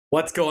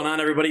What's going on,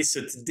 everybody?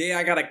 So today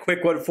I got a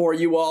quick one for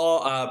you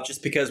all,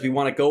 just because we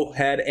want to go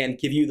ahead and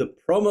give you the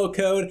promo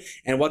code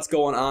and what's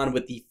going on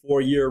with the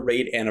 4-year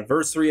raid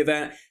anniversary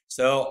event.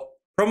 So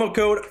promo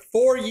code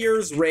 4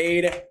 years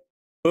raid,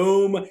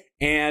 boom,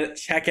 and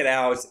check it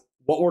out.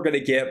 What we're going to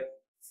get: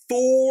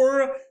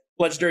 4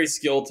 legendary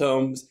skill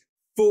tomes,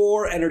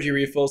 4 energy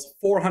refills,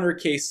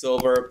 400k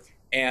silver,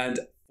 and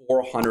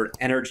 400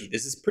 energy.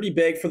 This is pretty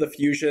big for the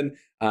fusion.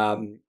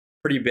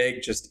 Pretty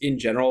big just in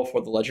general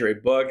for the legendary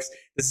books.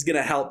 This is going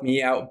to help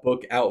me out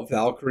book out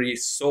Valkyrie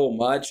so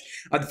much.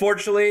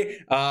 Unfortunately,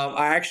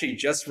 I actually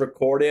just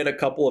recorded a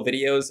couple of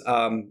videos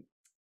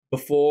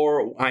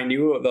before I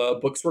knew the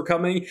books were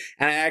coming,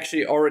 and I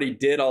actually already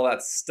did all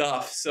that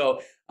stuff.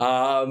 So,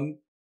 oh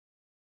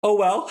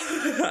well,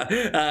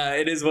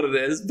 it is what it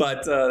is,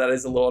 but that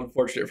is a little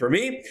unfortunate for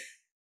me.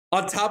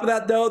 On top of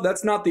that, though,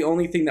 that's not the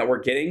only thing that we're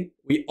getting.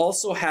 We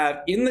also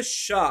have in the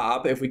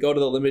shop, if we go to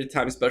the limited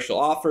time special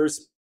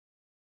offers,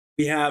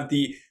 we have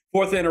the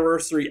 4th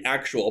anniversary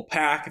actual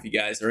pack, if you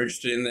guys are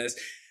interested in this.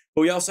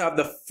 But we also have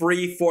the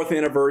free 4th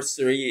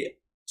anniversary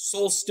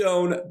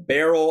Soulstone,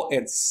 Barrel,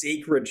 and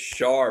Sacred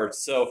Shard.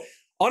 So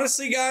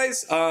honestly,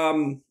 guys,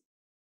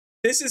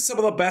 this is some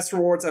of the best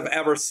rewards I've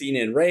ever seen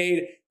in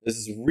Raid. This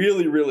is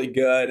really, really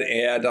good,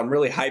 and I'm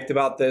really hyped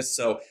about this.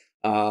 So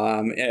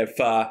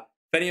if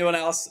anyone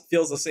else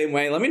feels the same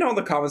way, let me know in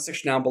the comment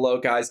section down below,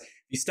 guys.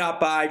 If you stop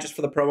by just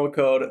for the promo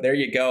code, there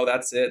you go.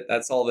 That's it.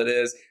 That's all it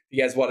is. If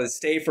you guys want to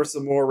stay for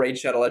some more Raid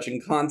Shadow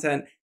Legend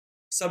content,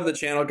 sub to the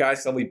channel,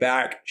 guys. I'll be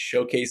back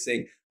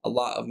showcasing a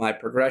lot of my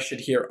progression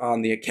here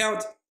on the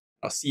account.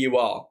 I'll see you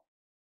all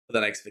for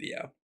the next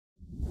video.